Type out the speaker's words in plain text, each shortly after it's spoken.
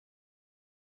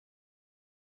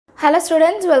Hello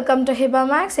students, welcome to Hiba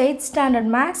Max 8th Standard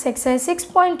Max exercise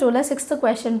 6.2 la 6th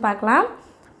question பார்க்கலாம்.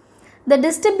 The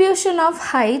distribution of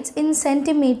heights in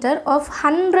centimeter of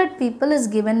 100 people is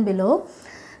given below.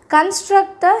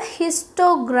 Construct the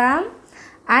histogram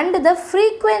and the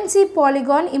frequency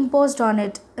polygon imposed on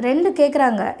it. ரெண்டு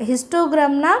கேக்குறாங்க.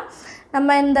 Histogramனா நம்ம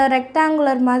இந்த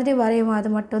rectangular மாதிரி வரையும் அது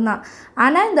மட்டும்தான்.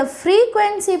 ஆனா இந்த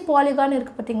frequency polygon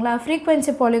இருக்கு பாத்தீங்களா?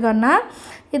 Frequency polygonனா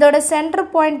இதோட சென்டர்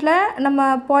பாயிண்ட்ல நம்ம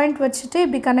பாயிண்ட் வச்சிட்டு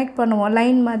இப்படி கனெக்ட் பண்ணுவோம்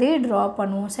லைன் மாதிரி டிரா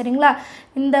பண்ணுவோம் சரிங்களா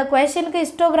இந்த क्वेश्चनக்கு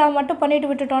ஹிஸ்டோகிராம் மட்டும் பண்ணிட்டு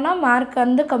விட்டுட்டோம்னா மார்க்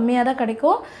வந்து கம்மியா தான்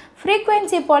கிடைக்கும்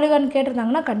frequency polygon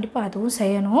கேட்டிருந்தாங்கன்னா கண்டிப்பா அதுவும்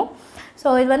செய்யணும் சோ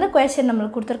இது வந்து क्वेश्चन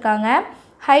நமக்கு கொடுத்திருக்காங்க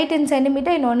height in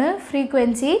centimeter இன்னொன்னு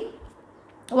frequency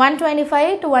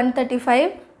 125 to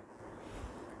 135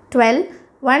 12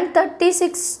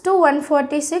 136 to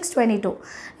 146 22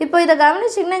 இப்போ இத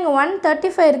கவனிச்சீங்கன்னா இங்க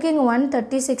 135 இருக்கு இங்க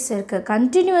 136 இருக்கு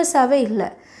கண்டினியூஸாவே இல்ல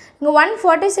இங்க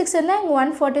 146 இருந்தா இங்க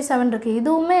 147 இருக்கு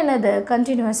இதுவுமே என்னது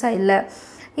கண்டினியூஸா இல்ல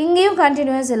இங்கேயும்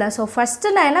கண்டினியூஸ் இல்ல சோ ஃபர்ஸ்ட்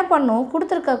நான் என்ன பண்ணனும்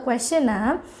கொடுத்திருக்க क्वेश्चனை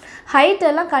ஹைட்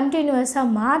எல்லாம் கண்டினியூஸா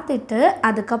மாத்திட்டு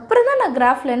அதுக்கு அப்புறம் தான் நான்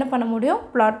கிராஃப்ல என்ன பண்ண முடியும்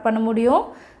பிளாட் பண்ண முடியும்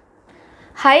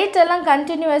height எல்லாம்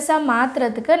கண்டினியூஸா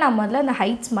மாத்துறதுக்கு நான் முதல்ல அந்த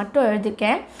heights மட்டும்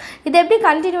எழுதிக்கேன் இது எப்படி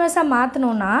கண்டினியூஸா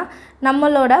மாத்தணும்னா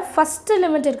நம்மளோட ஃபர்ஸ்ட்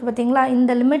லிமிட் இருக்கு பாத்தீங்களா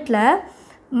இந்த லிமிட்ல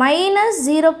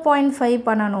 -0.5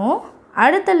 பண்ணனும்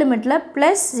அடுத்த லிமிட்ல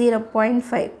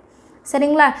 +0.5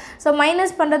 சரிங்களா சோ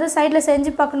மைனஸ் பண்றது சைடுல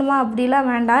செஞ்சு பார்க்கணுமா அப்படிலாம்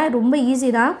வேண்டாம் ரொம்ப ஈஸி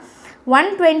தான்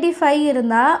 125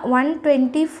 இருந்தா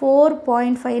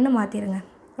 124.5 ன்னு மாத்திருங்க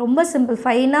ரொம்ப சிம்பிள்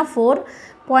 5 னா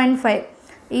 4.5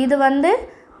 இது வந்து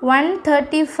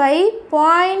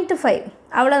 135.5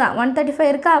 அவ்வளவுதான் 135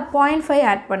 இருக்கா 0.5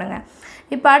 ஆட் பண்ணுங்க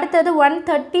இப்போ அடுத்து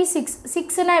 136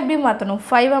 6 னா எப்படி மாத்தணும்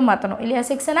 5 ஆ மாத்தணும் இல்லையா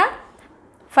 6 னா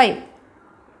 5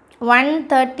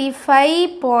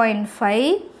 135.5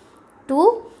 to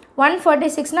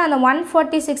 146 னா அந்த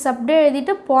 146 அப்படியே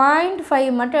எழுதிட்டு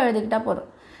 0.5 மட்டும் எழுதிட்டா போதும்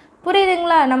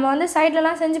புரியுதுங்களா நம்ம வந்து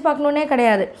சைடுலலாம் செஞ்சு பார்க்கணும்னே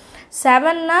கிடையாது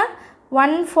 7 னா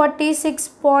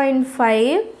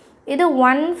 146.5 இது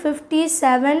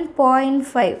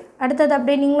 157.5 அடுத்து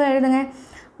அப்படியே நீங்களும் எழுதுங்க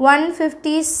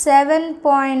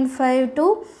 157.5 to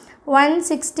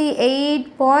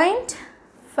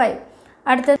 168.5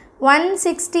 அடுத்து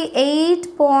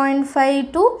 168.5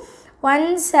 to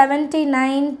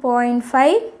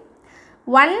 179.5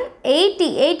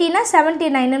 180 னா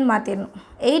 79 ன்னு மாத்திரணும்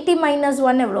 80 -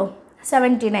 1 எவ்வளவு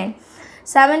 79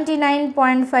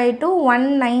 79.5 to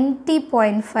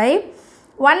 190.5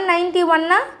 191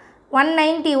 னா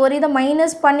 190 ஒரு இத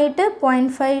மைனஸ் பண்ணிட்டு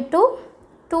 0.5 to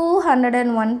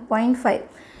 201.5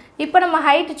 இப்போ நம்ம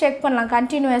ஹைட் செக் பண்ணலாம்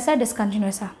கண்டினியூஸா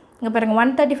டிஸ்கண்டினியூஸா இங்க பாருங்க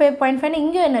 135.5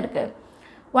 இங்க என்ன இருக்கு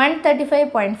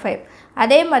 135.5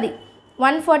 அதே மாதிரி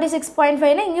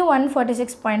 146.5 னா இங்க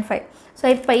 146.5 சோ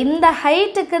இப்போ இந்த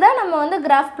ஹைட்டுக்கு தான் நம்ம வந்து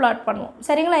கிராஃப் பிளாட் பண்ணுவோம்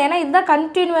சரிங்களா ஏனா இதுதான்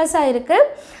கண்டினியூஸா இருக்கு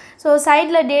சோ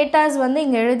சைடுல டேட்டாஸ் வந்து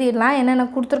இங்க எழுதிடலாம் என்னென்ன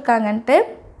கொடுத்திருக்காங்கன்னு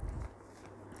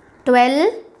 12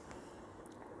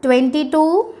 22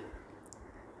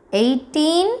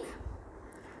 18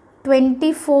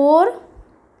 24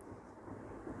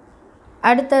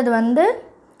 அடுத்து வந்து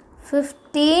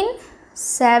 15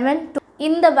 7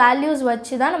 இந்த வேல்யூஸ்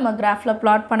வச்சு தான் நம்ம கிராஃப்ல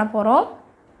பிளாட் பண்ண போறோம்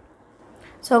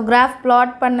சோ கிராஃப்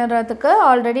பிளாட் பண்ணுறதுக்கு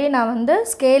ஆல்ரெடி நான் வந்து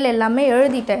ஸ்கேல் எல்லாமே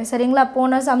எழுதிட்டேன் சரிங்களா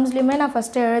போன சம்ஸ்லயுமே நான்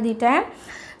ஃபர்ஸ்ட் எழுதிட்டேன்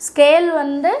ஸ்கேல்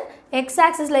வந்து x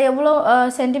ஆக்சிஸ்ல எவ்வளவு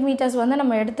சென்டிமீட்டர்ஸ் வந்து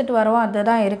நம்ம எடுத்துட்டு வரோம்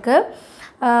அதுதான் இருக்கு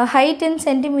height in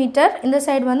centimeter இந்த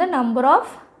சைடு வந்து number of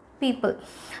people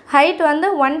height வந்து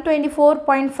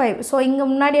 124.5 சோ இங்க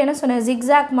முன்னாடி என்ன சொன்னேன்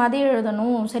zigzag மாதிரி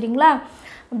எழுதணும் சரிங்களா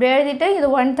அப்படி எழுதிட்டு இது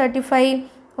 135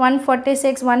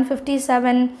 146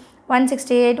 157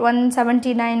 168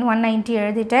 179 190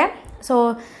 எழுதிட்டேன் சோ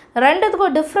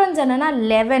ரெண்டுத்துக்கும் டிஃபரன்ஸ் என்னன்னா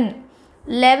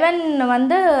 11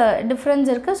 வந்து டிஃபரன்ஸ்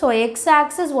இருக்கு சோ x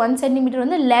axis 1 cm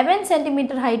வந்து 11 cm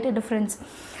height difference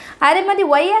அதே மாதிரி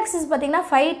y axis பாத்தீங்கன்னா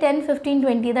 5 10 15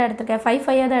 20 தான் எடுத்துர்க்கேன் 5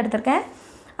 5 தான் எடுத்துர்க்கேன்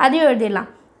அதையும் எழுதிடலாம்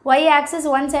y axis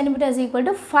 1 cm is equal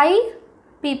to 5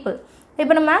 people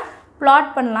இப்போ நம்ம plot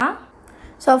பண்ணலாம்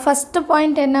சோ ஃபர்ஸ்ட்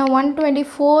பாயிண்ட் என்ன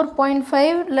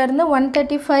 124.5 ல இருந்து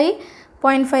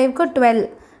 135.5 க்கு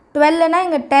 12 னா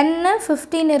இங்க 10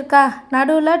 15 இருக்கா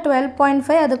நடுவுல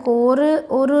 12.5 அதுக்கு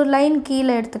ஒரு லைன் கீழ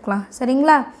எடுத்துக்கலாம்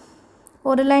சரிங்களா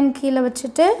ஒரு லைன் கீழ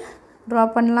வச்சிட்டு டிரா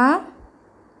பண்ணலாம்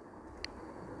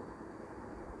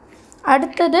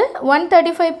அடுத்து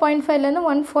 135.5 ல இருந்து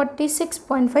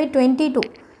 146.5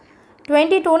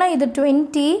 22 னா இது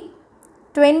 20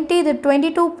 இது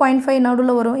 22.5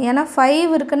 நடுவுல வரும் ஏனா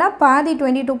 5 இருக்குனா பாதி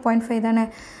 22.5 தானே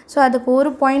சோ அதுக்கு ஒரு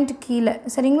பாயிண்ட் கீழ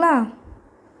சரிங்களா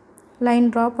லைன்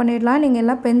டிரா பண்ணிடலாம் நீங்க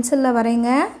எல்லாம் பென்சில்ல வரைங்க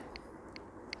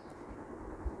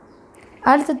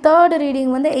அடுத்து தேர்டு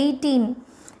ரீடிங் வந்து 18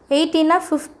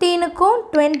 15க்கும்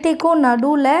 20க்கும்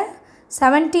நடுவில்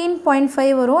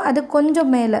 17.5 வரும். அது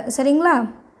கொஞ்சம் மேலே. சரிங்களா?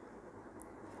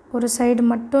 ஒரு சைடு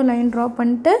மட்டும் லைன் ட்ரா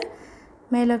பண்ணிட்டு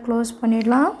மேலே க்ளோஸ்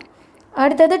பண்ணிடலாம்.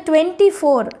 அடுத்தது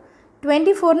 24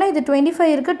 இது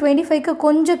 25 இருக்குது. 25க்கு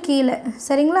கொஞ்சம் கீழே.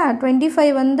 சரிங்களா?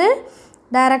 25 வந்து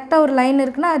டைரெக்டாக ஒரு லைன்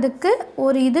இருக்குன்னா அதுக்கு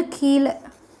ஒரு இது கீழே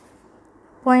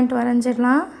பாயிண்ட்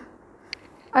வரைஞ்சிடலாம்.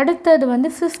 அடுத்தது வந்து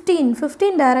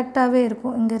 15 டைரெக்டாகவே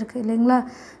இருக்கும். இங்கே இருக்குது இல்லைங்களா?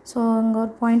 ஸோ இங்கே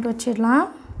ஒரு பாயிண்ட் வச்சிடலாம்.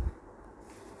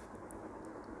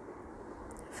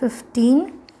 15.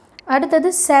 அடுத்தது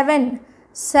 7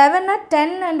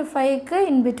 10 and 5க்கு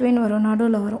இன்பிட்வீன் வரும்,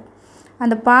 நடுவில் வரும்.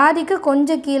 அந்த பாதிக்கு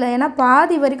கொஞ்சம் கீழே, ஏன்னா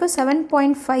பாதி வரைக்கும்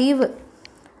 7.5,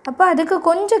 அப்போ அதுக்கு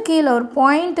கொஞ்சம் கீழே ஒரு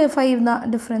 0.5 தான்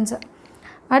டிஃப்ரென்ஸு.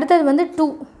 அடுத்தது வந்து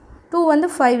 2 வந்து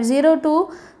 5 0 to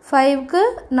 5க்கு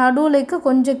நடுவுலைக்கு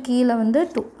கொஞ்சம் கீழே வந்து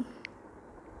 2.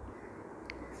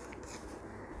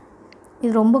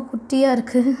 இது ரொம்ப குட்டியாக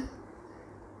இருக்குது.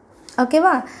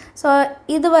 ஓகேவா? ஸோ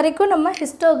இது வரைக்கும் நம்ம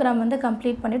ஹிஸ்டோகிராம் வந்து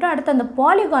கம்ப்ளீட் பண்ணிவிட்டோம். அடுத்து அந்த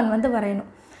பாலிகான் வந்து வரையணும்.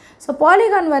 ஸோ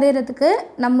பாலிகான் வரைகிறதுக்கு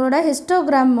நம்மளோட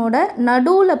ஹிஸ்டோகிராமோட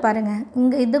நடுவில் பாருங்கள்,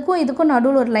 இங்கே இதுக்கும்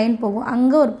நடுவில் ஒரு லைன் போகும்.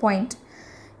 அங்கே ஒரு பாயிண்ட்,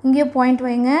 இங்கேயும் பாயிண்ட்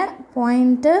வைங்க.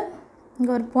 பாயிண்ட்டு,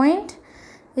 இங்கே ஒரு பாயிண்ட்,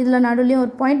 இதில் நடுவுலையும்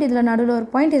ஒரு பாயிண்ட், இதில் நடுவில் ஒரு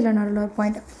பாயிண்ட், இதில் நடுவில் ஒரு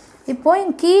பாயிண்ட்.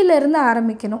 இப்போது கீழேருந்து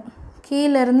ஆரம்பிக்கணும்.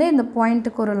 கீழேருந்து இந்த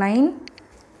பாயிண்ட்டுக்கு ஒரு லைன்,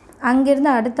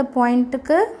 அங்கேருந்து அடுத்த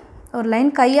பாயிண்ட்டுக்கு ஒரு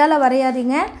லைன். கையால்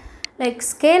வரையாதீங்க, லைக்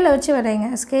ஸ்கேலை வச்சு வரைங்க,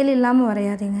 ஸ்கேல் இல்லாமல்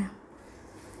வரையாதீங்க.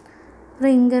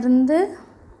 அப்புறம் இங்கேருந்து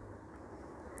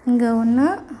இங்கே ஒன்று,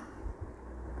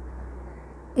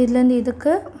 இதுலேருந்து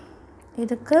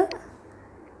இதுக்கு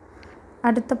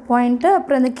அடுத்த பாயிண்ட்டு,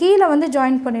 அப்புறம் இந்த கீழே வந்து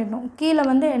ஜாயின் பண்ணிடணும், கீழே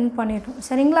வந்து எண்ட் பண்ணிடணும்.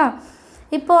 சரிங்களா?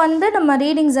 இப்போ வந்து நம்ம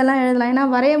ரீடிங்ஸ் எல்லாம் எழுதலாம். ஏன்னா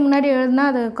வரைய முன்னாடி எழுதுனா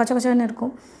அது கொச்சன்னு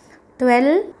இருக்கும்.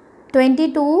 12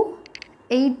 22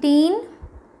 18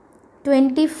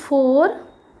 24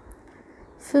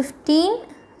 15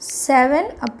 7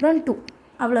 அப்புறம் 2.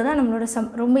 அவ்வளோதான் நம்மளோட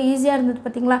சம். ரொம்ப ஈஸியாக இருந்தது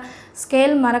பார்த்தீங்களா?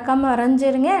 ஸ்கேல் மறக்காமல்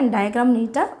வரைஞ்சிருங்க அண்ட் டயக்ராம்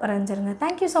நீட்டாக வரைஞ்சிருங்க.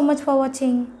 தேங்க்யூ ஸோ மச் ஃபார்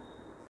வாட்சிங்.